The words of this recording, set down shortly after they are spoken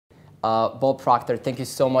Bob Proctor, thank you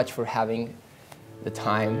so much for having the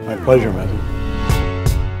time. My pleasure, Matthew.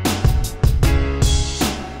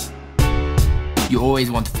 You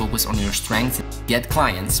always want to focus on your strengths, get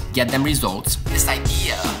clients, get them results. This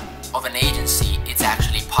idea of an agency, it's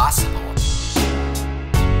actually possible.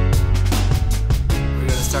 We're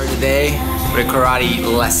gonna start the day with a karate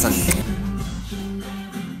lesson.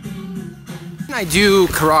 I do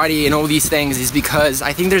karate and all these things is because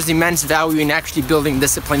I think there's immense value in actually building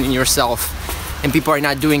discipline in yourself, and people are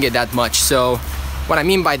not doing it that much. So what I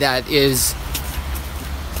mean by that is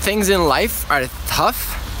things in life are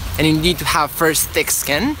tough and you need to have first thick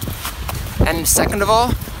skin, and second of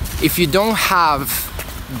all, if you don't have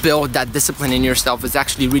built that discipline in yourself, it's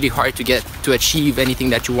actually really hard to achieve anything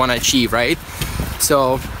that you want to achieve, right?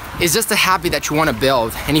 So it's just a habit that you want to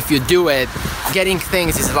build, and if you do it, getting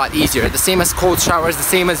things is a lot easier. The same as cold showers, the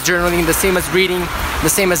same as journaling, the same as reading, the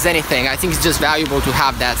same as anything. I think it's just valuable to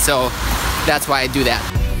have that, so that's why I do that.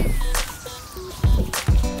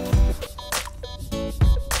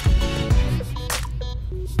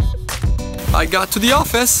 I got to the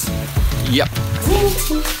office. Yep.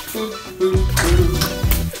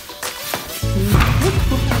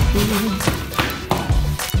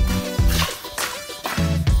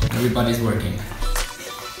 Everybody's working.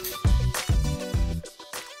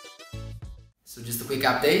 So just a quick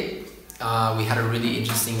update. We had a really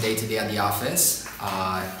interesting day today at the office.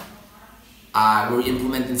 We're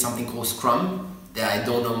implementing something called Scrum that I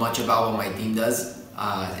don't know much about what my team does.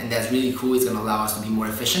 And that's really cool. It's gonna allow us to be more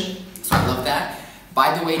efficient. So I love that.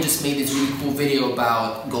 By the way, just made this really cool video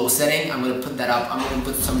about goal setting. I'm gonna put that up. I'm gonna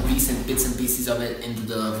put some recent bits and pieces of it into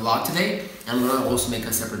the vlog today. And we're gonna also make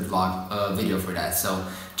a separate vlog video for that. So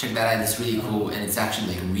check that out, it's really cool. And it's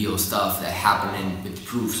actually like real stuff that happened with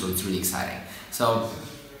proof, so it's really exciting. So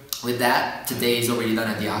with that, today is already done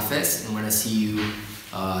at the office, and we're gonna see you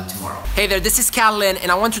tomorrow. Hey there, this is Catalin,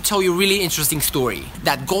 and I want to tell you a really interesting story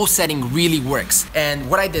that goal setting really works. And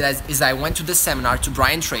what I did is I went to this seminar to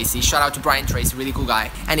Brian Tracy. Shout out to Brian Tracy, really cool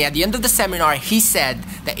guy. And at the end of the seminar, he said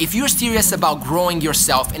that if you're serious about growing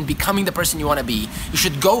yourself and becoming the person you want to be, you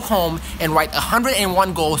should go home and write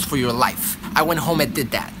 101 goals for your life. I went home and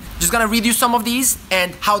did that. Just gonna read you some of these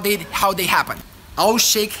and how they happen. I'll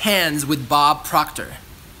shake hands with Bob Proctor,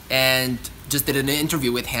 and just did an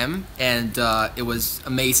interview with him, and it was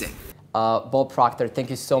amazing. Bob Proctor, thank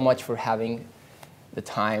you so much for having the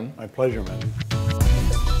time. My pleasure, man.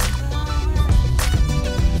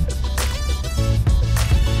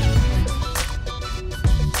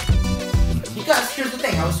 Because here's the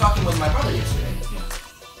thing, I was talking with my brother yesterday.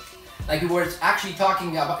 Like we were actually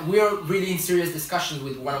talking about, we are really in serious discussions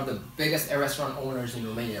with one of the biggest restaurant owners in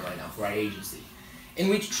Romania right now for our agency. And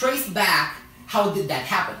we traced back how did that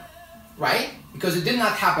happen. Right? Because it did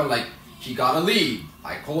not happen like he got a lead,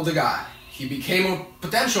 I called the guy, he became a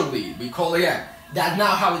potential lead, we called again. That's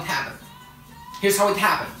not how it happened. Here's how it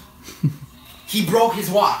happened. He broke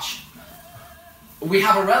his watch. We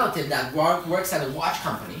have a relative that works at a watch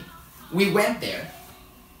company. We went there.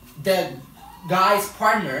 The guy's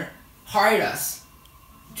partner hired us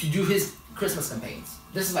to do his Christmas campaigns.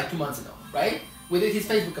 This is like 2 months ago, right? We did his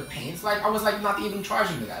Facebook campaigns. Like I was like not even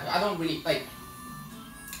charging the guy. I don't really like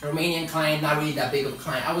Romanian client, not really that big of a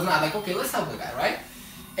client. I was not like, okay, let's help the guy, right?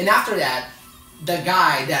 And after that, the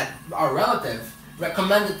guy that, our relative,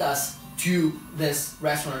 recommended us to this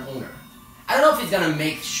restaurant owner. I don't know if he's gonna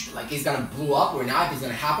he's gonna blow up or not, if it's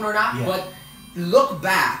gonna happen or not, but look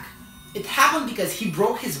back, it happened because he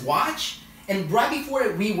broke his watch, and right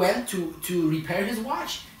before we went to repair his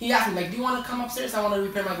watch, he asked me, like, do you wanna come upstairs? I wanna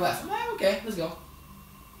repair my glass. I'm like, okay, let's go.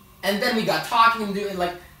 And then we got talking and doing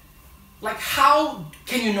like how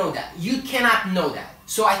can you know that? You cannot know that.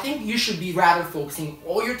 So I think you should be rather focusing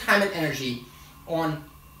all your time and energy on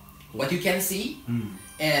what you can see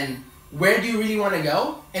and where do you really want to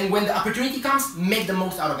go, and when the opportunity comes, make the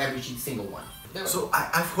most out of every single one. So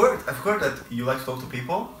I've heard that you like to talk to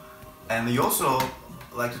people, and you also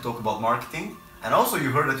like to talk about marketing, and also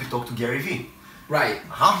you heard that you talk to Gary Vee. Right.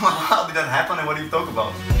 How did that happen, and what do you talk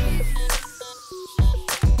about?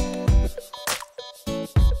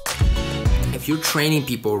 If you're training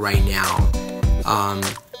people right now,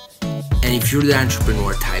 and if you're the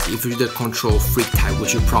entrepreneur type, if you're the control freak type,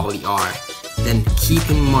 which you probably are, then keep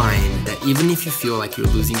in mind that even if you feel like you're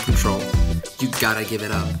losing control, you gotta give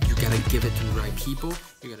it up. You gotta give it to the right people.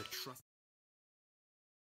 You gotta trust.